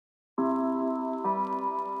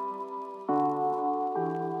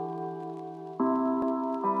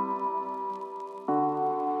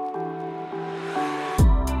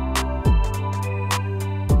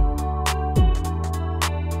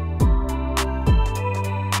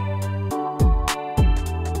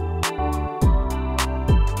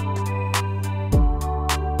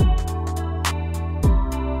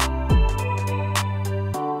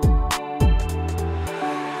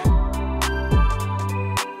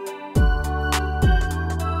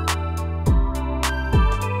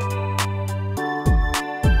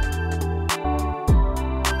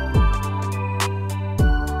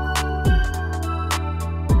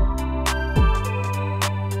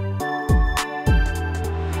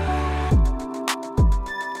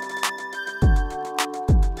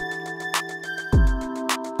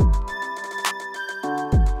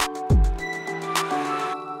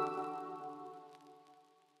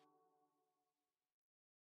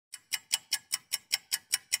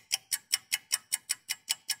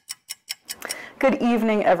Good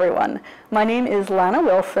evening, everyone. My name is Lana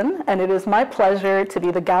Wilson, and it is my pleasure to be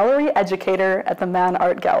the gallery educator at the Mann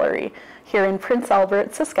Art Gallery here in Prince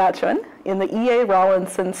Albert, Saskatchewan, in the E.A.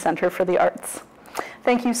 Rawlinson Center for the Arts.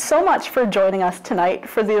 Thank you so much for joining us tonight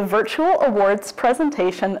for the virtual awards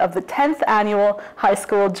presentation of the 10th Annual High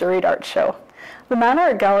School Juried Art Show. The Mann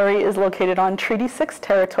Art Gallery is located on Treaty 6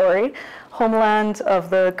 territory, homeland of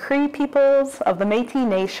the Cree peoples, of the Métis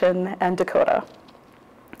Nation, and Dakota.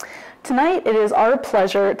 Tonight, it is our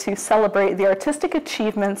pleasure to celebrate the artistic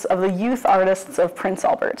achievements of the youth artists of Prince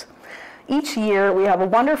Albert. Each year, we have a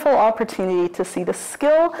wonderful opportunity to see the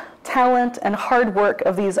skill, talent, and hard work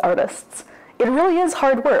of these artists. It really is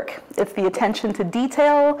hard work. It's the attention to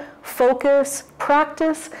detail, focus,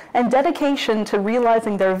 practice, and dedication to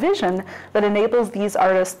realizing their vision that enables these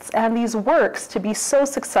artists and these works to be so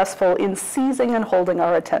successful in seizing and holding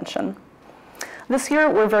our attention. This year,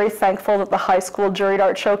 we're very thankful that the High School Juried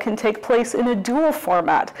Art Show can take place in a dual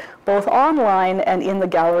format, both online and in the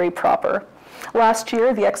gallery proper. Last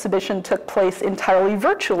year, the exhibition took place entirely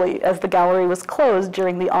virtually as the gallery was closed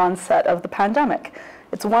during the onset of the pandemic.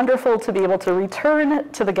 It's wonderful to be able to return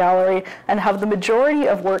to the gallery and have the majority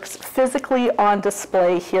of works physically on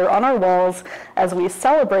display here on our walls as we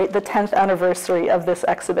celebrate the 10th anniversary of this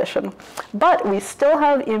exhibition. But we still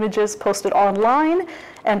have images posted online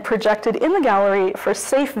and projected in the gallery for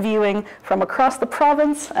safe viewing from across the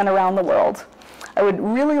province and around the world. I would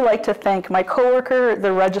really like to thank my coworker,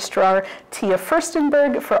 the registrar, Tia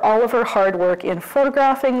Furstenberg, for all of her hard work in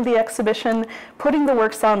photographing the exhibition, putting the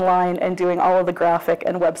works online, and doing all of the graphic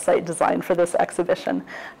and website design for this exhibition.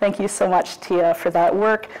 Thank you so much, Tia, for that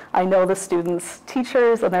work. I know the students,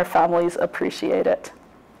 teachers, and their families appreciate it.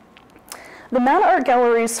 The Mann Art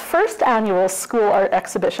Gallery's first annual school art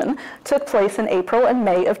exhibition took place in April and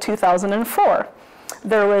May of 2004.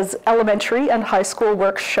 There was elementary and high school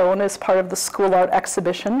work shown as part of the school art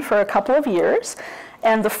exhibition for a couple of years,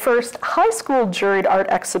 and the first high school juried art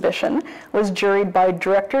exhibition was juried by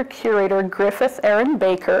director-curator Griffith Aaron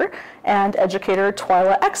Baker and educator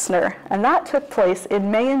Twyla Exner, and that took place in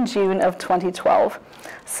May and June of 2012.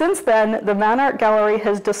 Since then, the Mann Art Gallery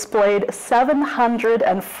has displayed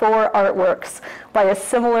 704 artworks by a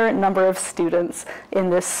similar number of students in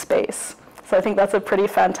this space. So I think that's a pretty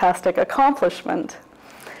fantastic accomplishment.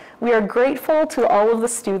 We are grateful to all of the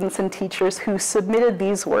students and teachers who submitted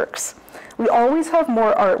these works. We always have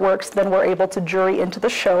more artworks than we're able to jury into the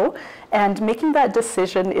show, and making that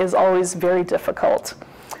decision is always very difficult.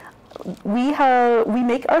 We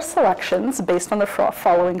make our selections based on the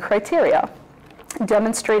following criteria: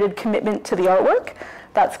 demonstrated commitment to the artwork,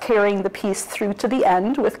 that's carrying the piece through to the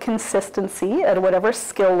end with consistency at whatever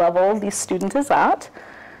skill level the student is at,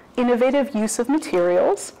 innovative use of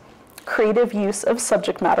materials, creative use of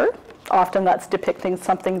subject matter, often that's depicting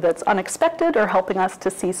something that's unexpected or helping us to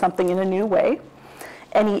see something in a new way,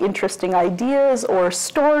 any interesting ideas or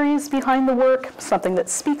stories behind the work, something that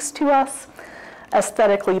speaks to us,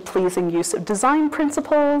 aesthetically pleasing use of design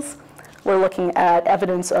principles. We're looking at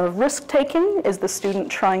evidence of risk-taking. Is the student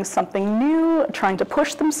trying something new, trying to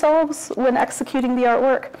push themselves when executing the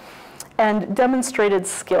artwork? And demonstrated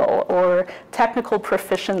skill or technical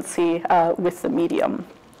proficiency with the medium.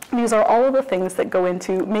 These are all of the things that go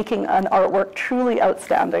into making an artwork truly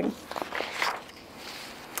outstanding.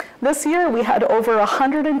 This year, we had over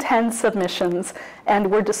 110 submissions,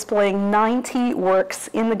 and we're displaying 90 works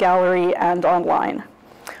in the gallery and online.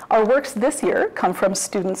 Our works this year come from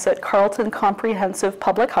students at Carleton Comprehensive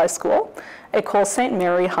Public High School, École St.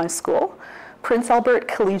 Mary High School, Prince Albert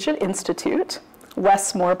Collegiate Institute,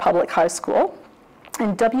 Westmore Public High School,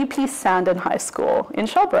 and W.P. Sandon High School in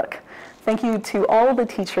Shelbrook. Thank you to all the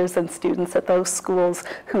teachers and students at those schools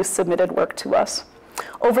who submitted work to us.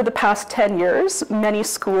 Over the past 10 years, many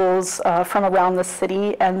schools from around the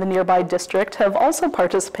city and the nearby district have also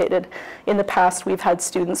participated. In the past, we've had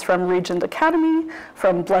students from Regent Academy,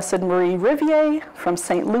 from Blessed Marie Rivier, from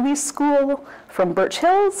St. Louis School, from Birch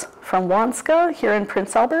Hills, from Wanska here in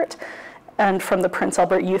Prince Albert, and from the Prince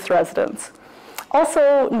Albert Youth Residence.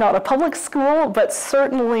 Also, not a public school, but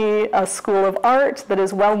certainly a school of art that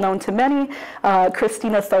is well known to many.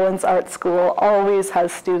 Christina Tholen's art school always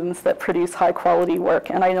has students that produce high quality work,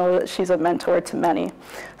 and I know that she's a mentor to many.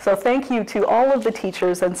 So thank you to all of the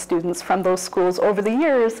teachers and students from those schools over the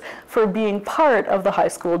years for being part of the High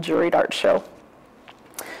School Juried Art Show.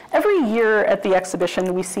 Every year at the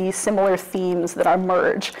exhibition, we see similar themes that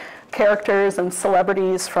emerge. Characters and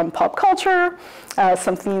celebrities from pop culture,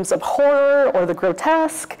 some themes of horror or the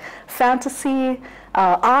grotesque, fantasy,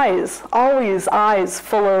 eyes, always eyes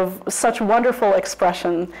full of such wonderful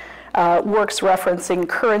expression, works referencing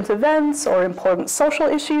current events or important social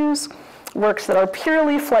issues, works that are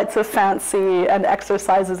purely flights of fancy and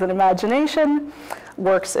exercises in imagination,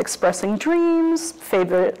 works expressing dreams,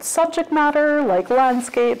 favorite subject matter like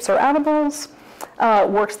landscapes or animals,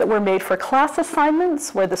 works that were made for class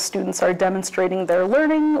assignments where the students are demonstrating their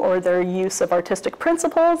learning or their use of artistic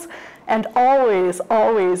principles, and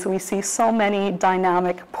always we see so many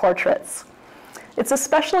dynamic portraits. It's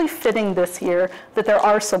especially fitting this year that there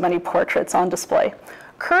are so many portraits on display.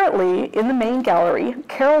 Currently, in the main gallery,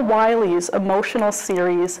 Carol Wiley's emotional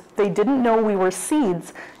series, They Didn't Know We Were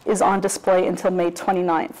Seeds, is on display until May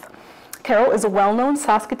 29th. Carol is a well-known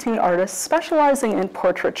Saskatoon artist specializing in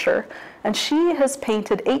portraiture, and she has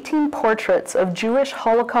painted 18 portraits of Jewish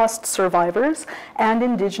Holocaust survivors and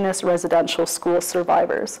Indigenous residential school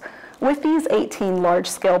survivors. With these 18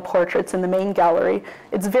 large-scale portraits in the main gallery,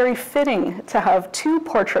 it's very fitting to have 2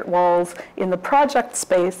 portrait walls in the project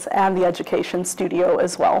space and the education studio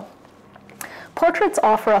as well. Portraits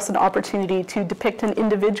offer us an opportunity to depict an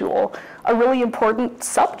individual, a really important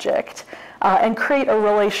subject, and create a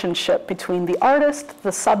relationship between the artist,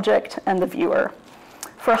 the subject, and the viewer.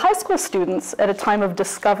 For high school students, at a time of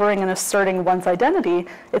discovering and asserting one's identity,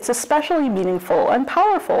 it's especially meaningful and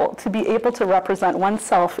powerful to be able to represent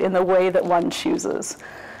oneself in the way that one chooses.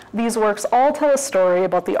 These works all tell a story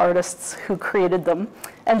about the artists who created them,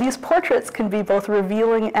 and these portraits can be both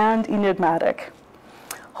revealing and enigmatic.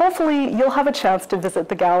 Hopefully, you'll have a chance to visit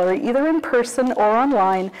the gallery either in person or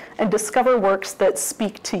online and discover works that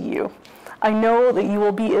speak to you. I know that you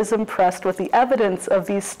will be as impressed with the evidence of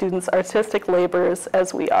these students' artistic labors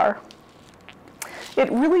as we are.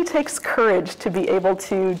 It really takes courage to be able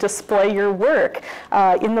to display your work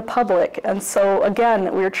in the public. And so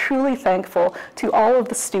again, we're truly thankful to all of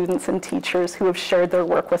the students and teachers who have shared their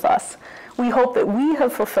work with us. We hope that we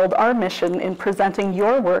have fulfilled our mission in presenting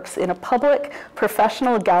your works in a public,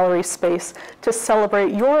 professional gallery space to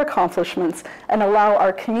celebrate your accomplishments and allow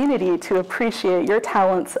our community to appreciate your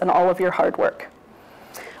talents and all of your hard work.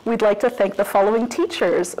 We'd like to thank the following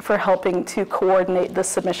teachers for helping to coordinate the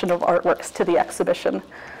submission of artworks to the exhibition: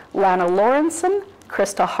 Lana Wilson,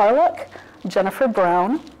 Krista Harlock, Jennifer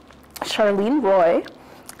Brown, Charlene Roy,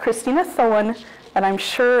 Christina Thoen, and I'm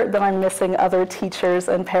sure that I'm missing other teachers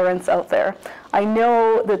and parents out there. I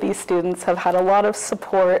know that these students have had a lot of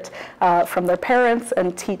support from their parents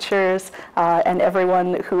and teachers and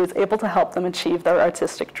everyone who is able to help them achieve their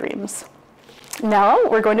artistic dreams. Now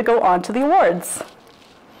we're going to go on to the awards.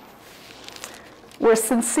 We're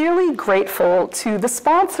sincerely grateful to the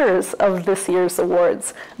sponsors of this year's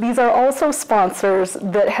awards. These are also sponsors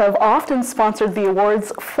that have often sponsored the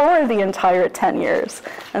awards for the entire 10 years.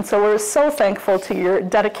 And so we're so thankful to your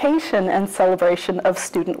dedication and celebration of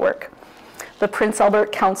student work. The Prince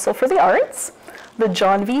Albert Council for the Arts, the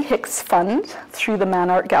John V. Hicks Fund through the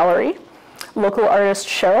Mann Art Gallery, local artist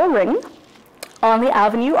Cheryl Ring, On the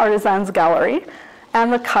Avenue Artisans Gallery,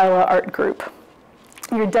 and the Kyla Art Group.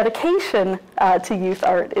 Your dedication to youth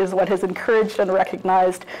art is what has encouraged and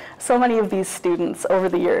recognized so many of these students over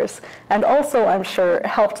the years, and also, I'm sure,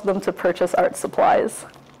 helped them to purchase art supplies.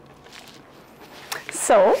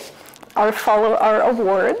 So, our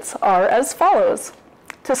awards are as follows.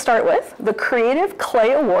 To start with, the Creative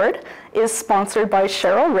Clay Award is sponsored by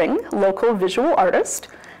Cheryl Ring, local visual artist,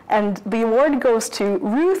 and the award goes to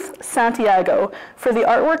Ruth Santiago for the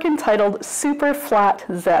artwork entitled Super Flat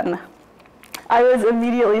Zen. I was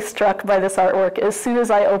immediately struck by this artwork as soon as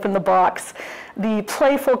I opened the box. The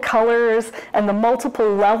playful colors and the multiple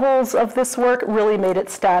levels of this work really made it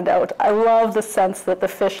stand out. I love the sense that the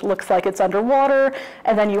fish looks like it's underwater,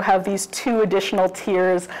 and then you have these 2 additional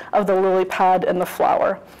tiers of the lily pad and the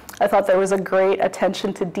flower. I thought there was a great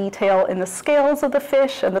attention to detail in the scales of the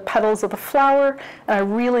fish and the petals of the flower, and I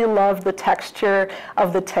really loved the texture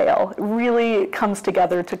of the tail. It really comes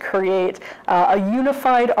together to create a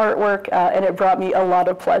unified artwork, and it brought me a lot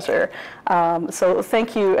of pleasure. So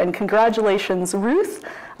thank you and congratulations, Ruth,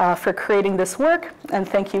 for creating this work, and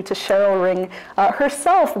thank you to Cheryl Ring,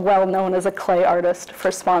 herself well known as a clay artist,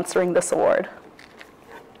 for sponsoring this award.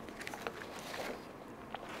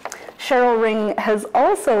 Cheryl Ring has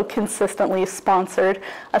also consistently sponsored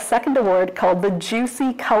a second award called the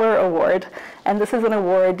Juicy Color Award, and this is an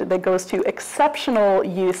award that goes to exceptional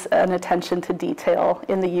use and attention to detail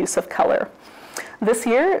in the use of color. This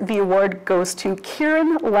year, the award goes to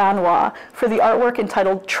Kieran Lanois for the artwork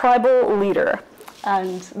entitled Tribal Leader,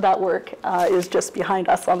 and that work is just behind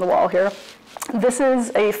us on the wall here. This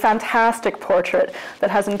is a fantastic portrait that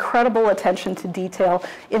has incredible attention to detail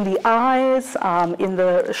in the eyes, in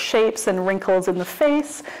the shapes and wrinkles in the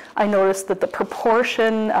face. I noticed that the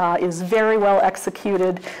proportion is very well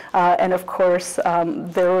executed, and of course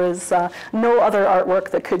there was no other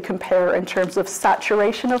artwork that could compare in terms of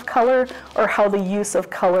saturation of color or how the use of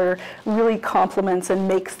color really complements and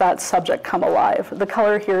makes that subject come alive. The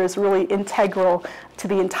color here is really integral to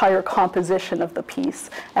the entire composition of the piece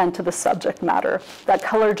and to the subject matter. That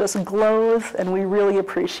color just glows, and we really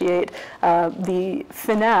appreciate the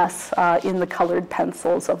finesse in the colored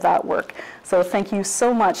pencils of that work. So thank you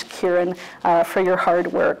so much, Kieran, for your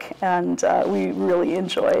hard work, and we really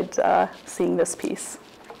enjoyed seeing this piece.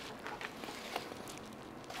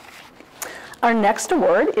 Our next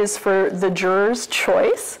award is for the Juror's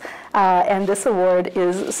Choice. And this award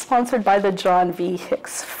is sponsored by the John V.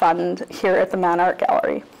 Hicks Fund here at the Mann Art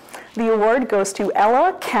Gallery. The award goes to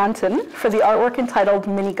Ella Canton for the artwork entitled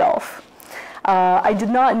Mini Golf. I did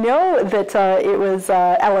not know that it was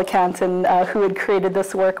Ella Canton who had created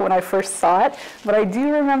this work when I first saw it, but I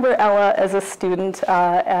do remember Ella as a student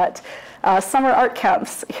at summer art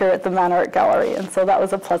camps here at the Mann Art Gallery, and so that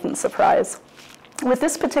was a pleasant surprise. With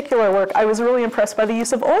this particular work, I was really impressed by the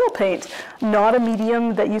use of oil paint, not a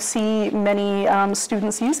medium that you see many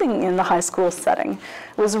students using in the high school setting.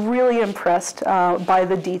 I was really impressed by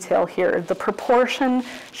the detail here. The proportion,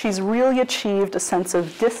 she's really achieved a sense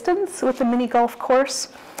of distance with the mini golf course.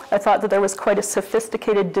 I thought that there was quite a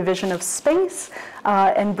sophisticated division of space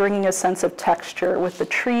and bringing a sense of texture with the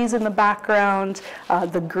trees in the background,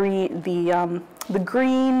 the green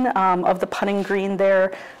of the putting green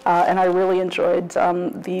there, and I really enjoyed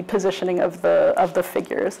the positioning of the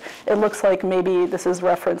figures. It looks like maybe this is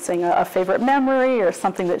referencing a favorite memory or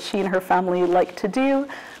something that she and her family like to do,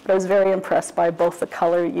 but I was very impressed by both the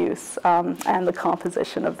color use and the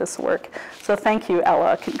composition of this work. So thank you,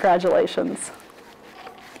 Ella. Congratulations.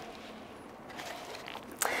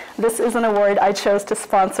 This is an award I chose to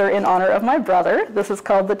sponsor in honor of my brother. This is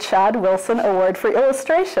called the Chad Wilson Award for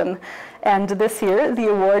Illustration. And this year,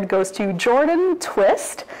 the award goes to Jordan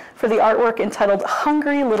Twist for the artwork entitled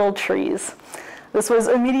Hungry Little Trees. This was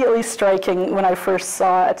immediately striking when I first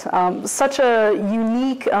saw it. Such a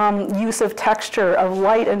unique use of texture, of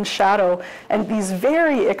light and shadow, and these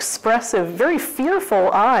very expressive, very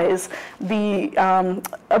fearful eyes. The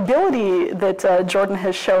ability that Jordan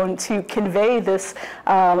has shown to convey this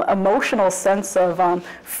emotional sense of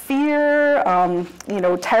fear,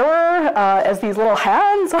 terror, as these little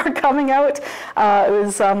hands are coming out. It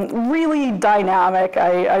was really dynamic.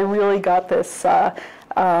 I really got this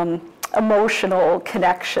emotional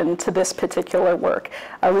connection to this particular work.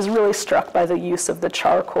 I was really struck by the use of the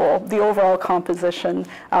charcoal, the overall composition,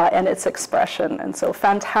 and its expression. And so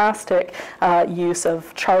fantastic use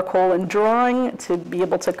of charcoal and drawing to be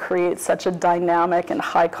able to create such a dynamic and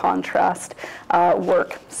high contrast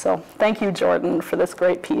work. So thank you, Jordan, for this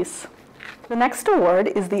great piece. The next award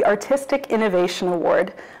is the Artistic Innovation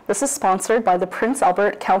Award. This is sponsored by the Prince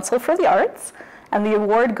Albert Council for the Arts, and the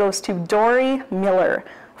award goes to Dory Miller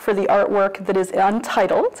for the artwork that is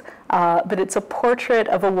untitled, but it's a portrait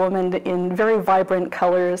of a woman in very vibrant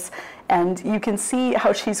colors, and you can see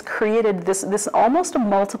how she's created this almost a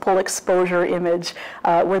multiple exposure image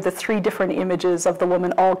where the three different images of the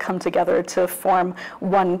woman all come together to form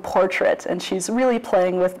one portrait, and she's really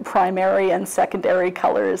playing with primary and secondary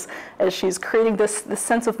colors as she's creating this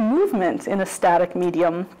sense of movement in a static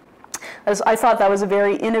medium. As I thought that was a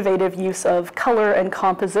very innovative use of color and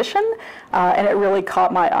composition, and it really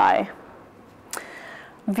caught my eye.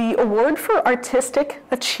 The award for artistic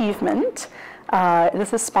achievement,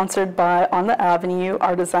 this is sponsored by On the Avenue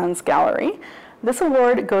Artisans Gallery. This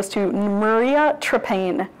award goes to Maria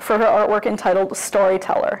Trepain for her artwork entitled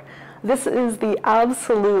Storyteller. This is the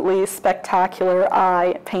absolutely spectacular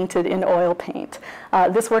eye painted in oil paint.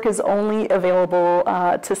 This work is only available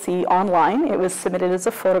to see online. It was submitted as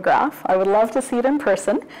a photograph. I would love to see it in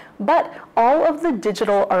person, but all of the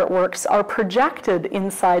digital artworks are projected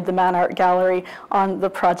inside the Mann Art Gallery on the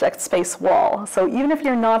project space wall. So even if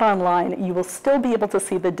you're not online, you will still be able to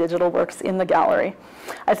see the digital works in the gallery.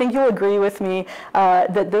 I think you'll agree with me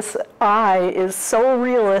that this eye is so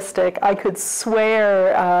realistic, I could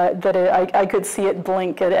swear that I could see it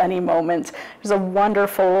blink at any moment. There's a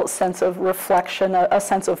wonderful sense of reflection, a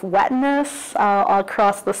sense of wetness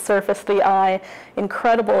across the surface of the eye,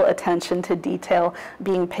 incredible attention to detail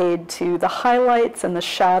being paid to the highlights and the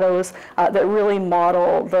shadows that really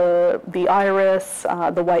model the iris,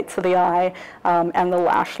 the whites of the eye, and the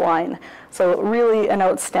lash line. So really an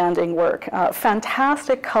outstanding work.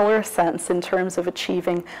 Fantastic color sense in terms of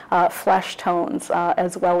achieving flesh tones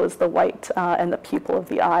as well as the white and the pupil of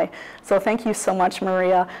the eye. So thank you so much,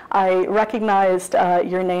 Maria. I recognized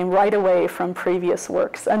your name right away from previous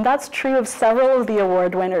works, and that's true of several of the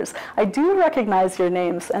award winners. I do recognize your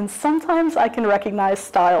names, and sometimes I can recognize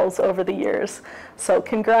styles over the years. So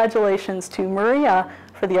congratulations to Maria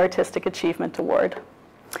for the Artistic Achievement Award.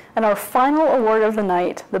 And our final award of the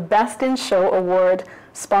night, the Best in Show Award,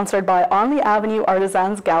 sponsored by On the Avenue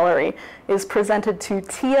Artisans Gallery, is presented to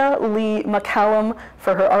Tia Lee McCallum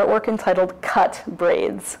for her artwork entitled Cut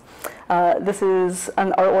Braids. This is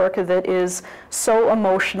an artwork that is so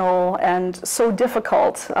emotional and so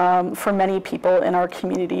difficult for many people in our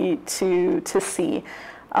community to see.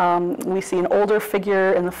 We see an older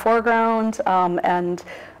figure in the foreground and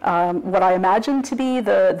what I imagine to be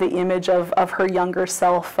the image of her younger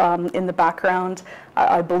self in the background.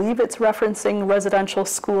 I believe it's referencing residential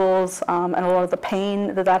schools and a lot of the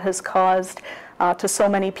pain that has caused to so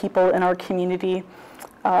many people in our community.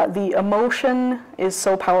 The emotion is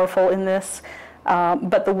so powerful in this,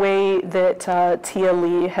 but the way that Tia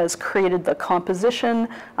Lee has created the composition,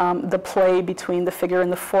 the play between the figure in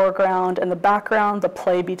the foreground and the background, the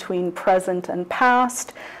play between present and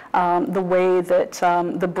past, the way that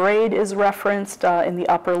the braid is referenced in the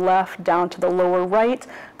upper left down to the lower right,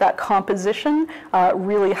 that composition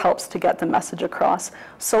really helps to get the message across.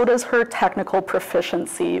 So does her technical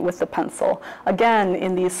proficiency with the pencil. Again,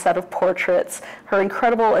 in these set of portraits, her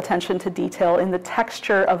incredible attention to detail in the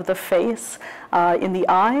texture of the face, in the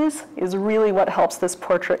eyes, is really what helps this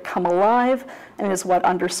portrait come alive and is what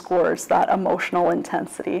underscores that emotional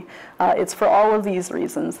intensity. It's for all of these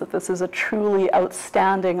reasons that this is a truly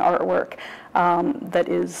outstanding artwork that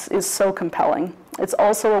is so compelling. It's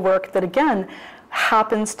also a work that, again,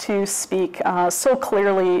 happens to speak so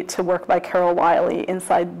clearly to work by Carol Wiley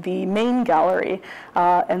inside the main gallery.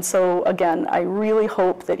 And so, again, I really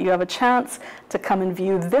hope that you have a chance to come and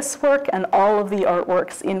view this work and all of the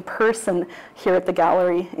artworks in person here at the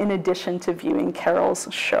gallery, in addition to viewing Carol's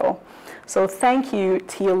show. So thank you,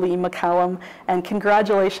 Tia Lee McCallum, and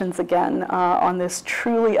congratulations again on this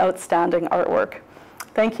truly outstanding artwork.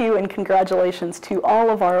 Thank you and congratulations to all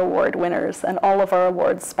of our award winners and all of our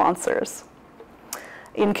award sponsors.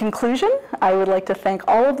 In conclusion, I would like to thank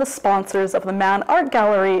all of the sponsors of the Mann Art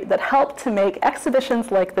Gallery that helped to make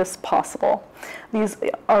exhibitions like this possible. These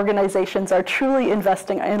organizations are truly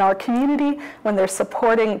investing in our community when they're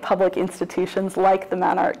supporting public institutions like the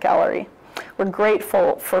Mann Art Gallery. We're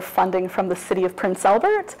grateful for funding from the City of Prince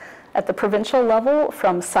Albert, at the provincial level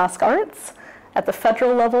from SaskCulture, at the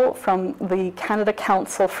federal level from the Canada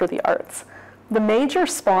Council for the Arts. The major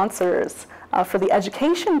sponsors for the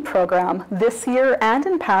education program this year and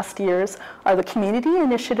in past years are the Community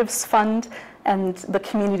Initiatives Fund and the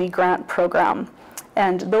Community Grant Program,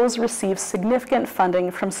 and those receive significant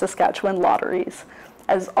funding from Saskatchewan Lotteries.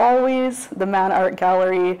 As always, the Mann Art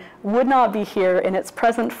Gallery would not be here in its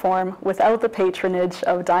present form without the patronage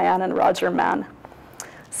of Diane and Roger Mann.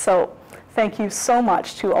 So, thank you so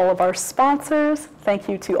much to all of our sponsors, thank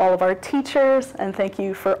you to all of our teachers, and thank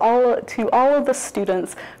you to all of the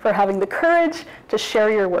students for having the courage to share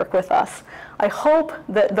your work with us. I hope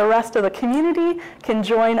that the rest of the community can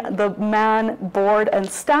join the Mann board and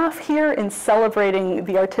staff here in celebrating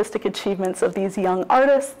the artistic achievements of these young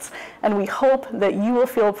artists, and we hope that you will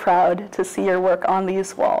feel proud to see your work on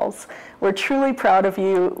these walls. We're truly proud of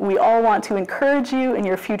you. We all want to encourage you in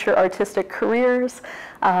your future artistic careers,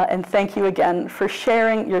 and thank you again for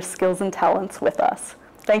sharing your skills and talents with us.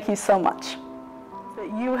 Thank you so much.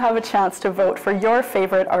 That you have a chance to vote for your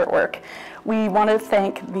favorite artwork. We want to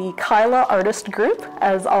thank the Kyla Artist Group,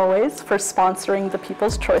 as always, for sponsoring the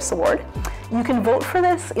People's Choice Award. You can vote for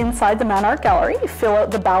this inside the Mann Art Gallery. Fill out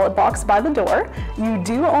the ballot box by the door. You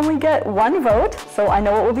do only get one vote, so I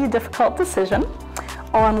know it will be a difficult decision.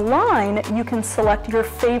 Online, you can select your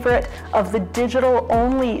favorite of the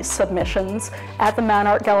digital-only submissions at the Mann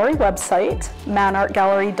Art Gallery website,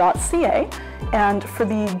 mannartgallery.ca. And for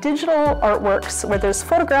the digital artworks where there's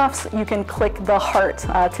photographs, you can click the heart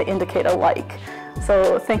to indicate a like.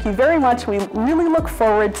 So thank you very much. We really look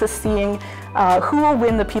forward to seeing who will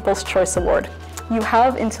win the People's Choice Award. You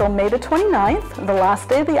have until May the 29th, the last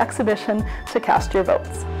day of the exhibition, to cast your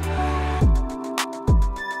votes.